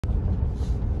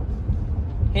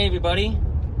Hey everybody,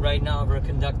 right now we're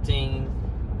conducting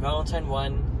Valentine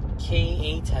One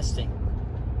KA testing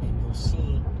and we'll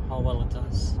see how well it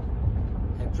does.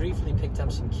 I briefly picked up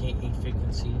some KA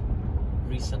frequency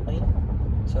recently,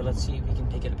 so let's see if we can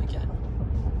pick it up again.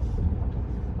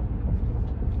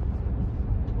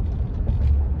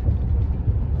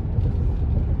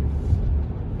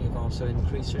 We've also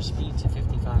increased our speed to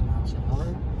 55 miles an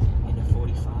hour in a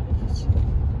 45, so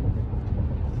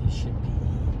we should be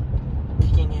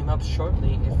picking him up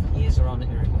shortly if he is around the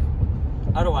area.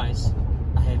 Otherwise,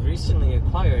 I had recently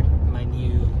acquired my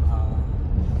new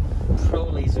Pro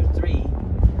Laser 3,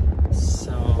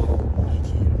 so I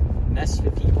can mess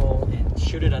with people and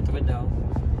shoot it out the window,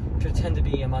 pretend to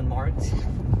be unmarked,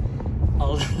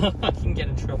 although I can get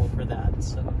in trouble for that.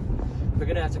 So we're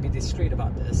gonna have to be discreet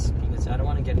about this because I don't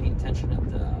want to get any attention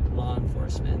of the law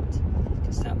enforcement,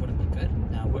 because that wouldn't be good,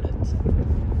 now would it?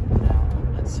 Now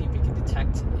let's see if we can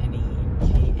detect any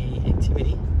KA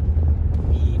activity.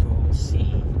 We will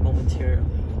see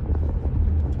momentarily.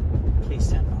 Please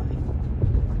stand by.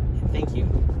 And thank you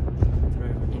for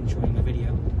enjoying the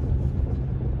video.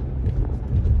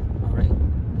 Alright,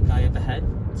 the guy up ahead,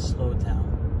 slow it down.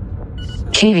 So,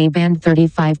 KA band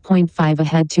 35.5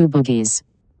 ahead 2 boogies.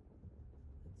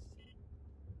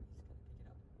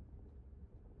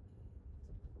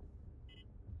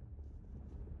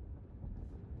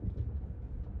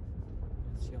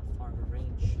 see how far of a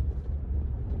range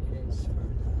it is for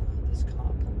this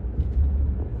cop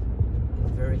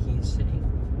and where he is sitting.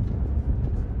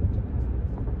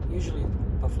 Usually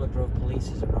Buffalo Grove Police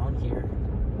is around here,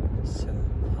 so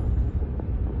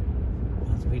we'll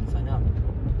have to wait and find out.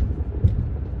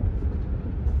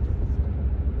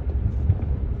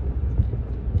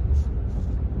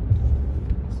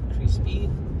 Let's increase speed,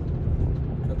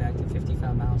 go back to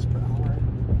 55 miles per hour.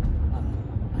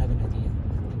 I have an idea. I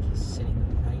think he's sitting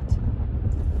right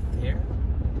there.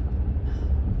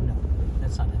 No,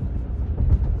 that's not him.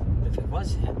 But if it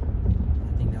was him,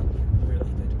 I think that would be a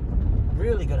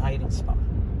really good hiding spot.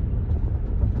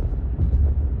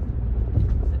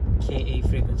 The KA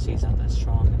frequency is not that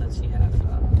strong unless you have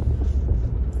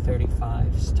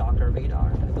 35 stalker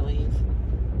radar, I believe.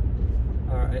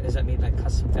 Or is that made by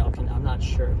Custom Falcon? I'm not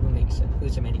sure who makes it,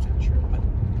 who's the manufacturer, but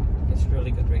it's really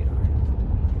good radar.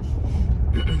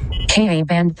 KA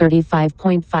band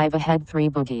 35.5 ahead 3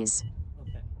 boogies.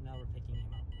 Okay, now we're picking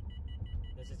him up.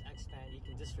 This is X-Band, you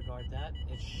can disregard that.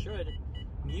 It should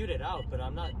mute it out, but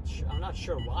I'm not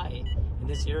sure why. In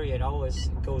this area it always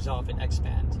goes off in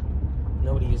X-Band.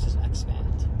 Nobody uses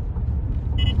X-Band.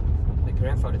 My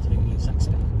grandfather didn't use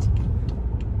X-Band.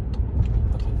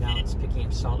 Okay, now it's picking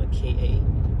up solid KA.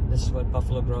 This is what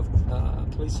Buffalo Grove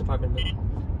Police Department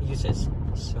uses.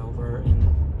 So we're in,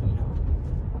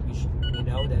 we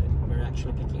know that we're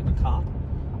actually picking up a cop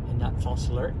and not false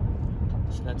alert.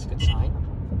 So that's a good sign.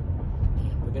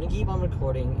 And we're gonna keep on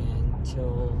recording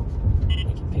until we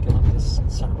can pick him up, this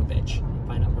son of a bitch, and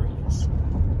find out where he is.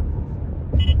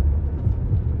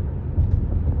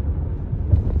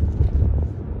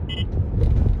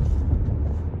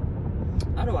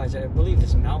 Otherwise, I believe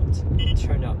this mount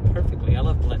turned out perfectly. I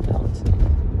love blend mount.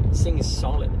 This thing is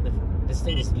solid. This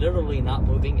thing is literally not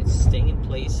moving. It's staying in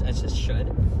place as it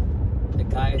should. The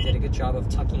guy did a good job of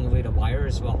tucking away the wire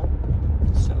as well.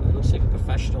 So it looks like a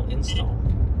professional install.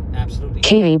 Absolutely.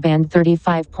 KA band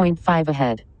 35.5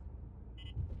 ahead.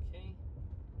 Okay.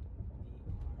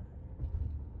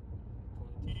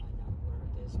 We are going to find out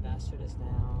where this bastard is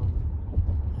now.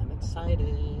 I'm excited.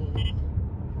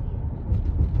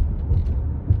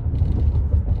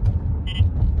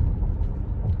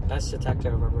 Best detector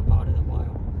I've ever bought in a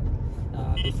while.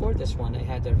 Before this one, I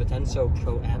had the Valentine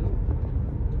Pro M.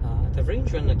 The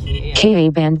range on the KA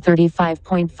band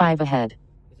 35.5 ahead.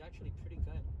 is actually pretty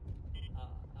good.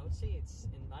 I would say it's,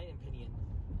 in my opinion,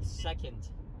 second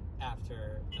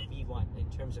after the V1 in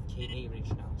terms of KA range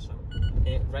now. So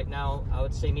right now, I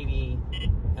would say maybe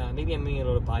I'm being a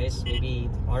little biased. Maybe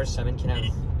R7 can have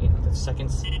the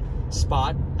second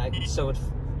spot.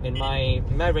 In my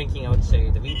ranking, I would say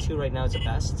the V2 right now is the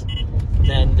best.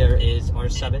 Then there is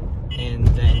R7, and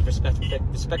then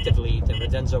respectively the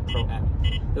Valentine Pro M.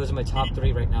 Those are my top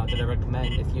 3 right now that I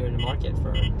recommend if you're in the market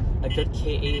for a good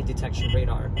KA detection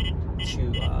radar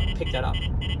to pick that up.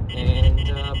 And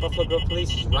Buffalo Grove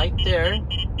Police is right there.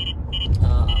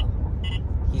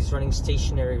 He's running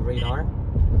stationary radar.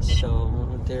 So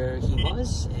there he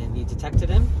was, and we detected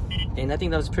him. And I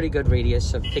think that was a pretty good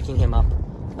radius of picking him up.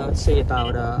 I would say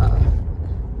about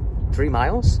 3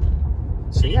 miles.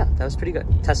 So yeah, that was pretty good.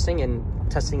 Testing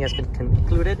has been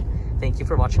concluded. Thank you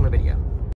for watching my video.